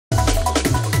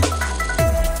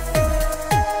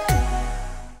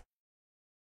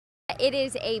it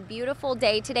is a beautiful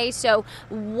day today. So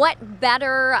what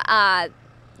better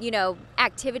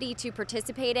activity to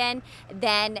participate in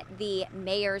than the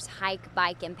Mayor's Hike,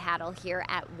 Bike, and Paddle here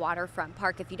at Waterfront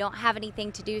Park. If you don't have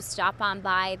anything to do, stop on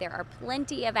by. There are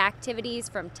plenty of activities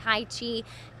from Tai Chi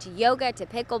to yoga to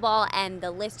pickleball, and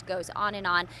the list goes on and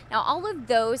on. Now, all of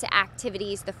those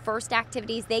activities, the first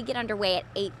activities, they get underway at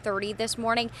 8:30 this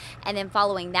morning, and then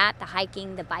following that, the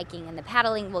hiking, the biking, and the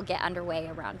paddling will get underway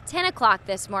around 10 o'clock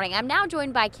this morning. I'm now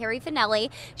joined by Carrie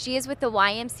Finelli. She is with the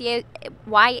YMCA.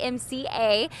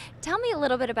 Tell me a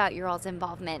little bit about your all's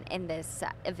involvement in this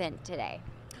event today.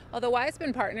 Well, the Y has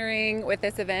been partnering with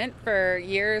this event for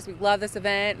years. We love this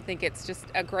event. I think it's just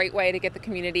a great way to get the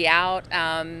community out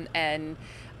and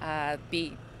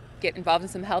get involved in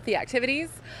some healthy activities.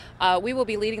 We will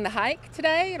be leading the hike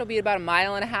today. It'll be about a 1.5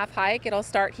 mile hike. It'll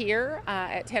start here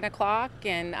at 10 o'clock,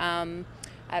 and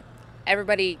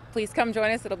everybody, please come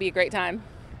join us. It'll be a great time.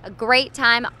 A great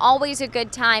time, always a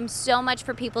good time, so much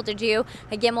for people to do.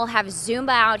 Again, we'll have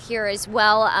Zumba out here as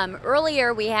well.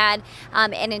 Earlier we had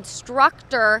an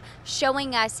instructor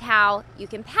showing us how you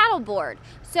can paddleboard.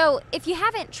 So if you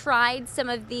haven't tried some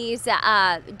of these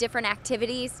different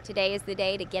activities, today is the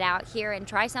day to get out here and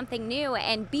try something new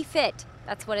and be fit.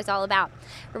 That's what it's all about.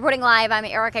 Reporting live, I'm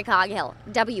Erica Coghill,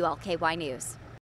 WLKY News.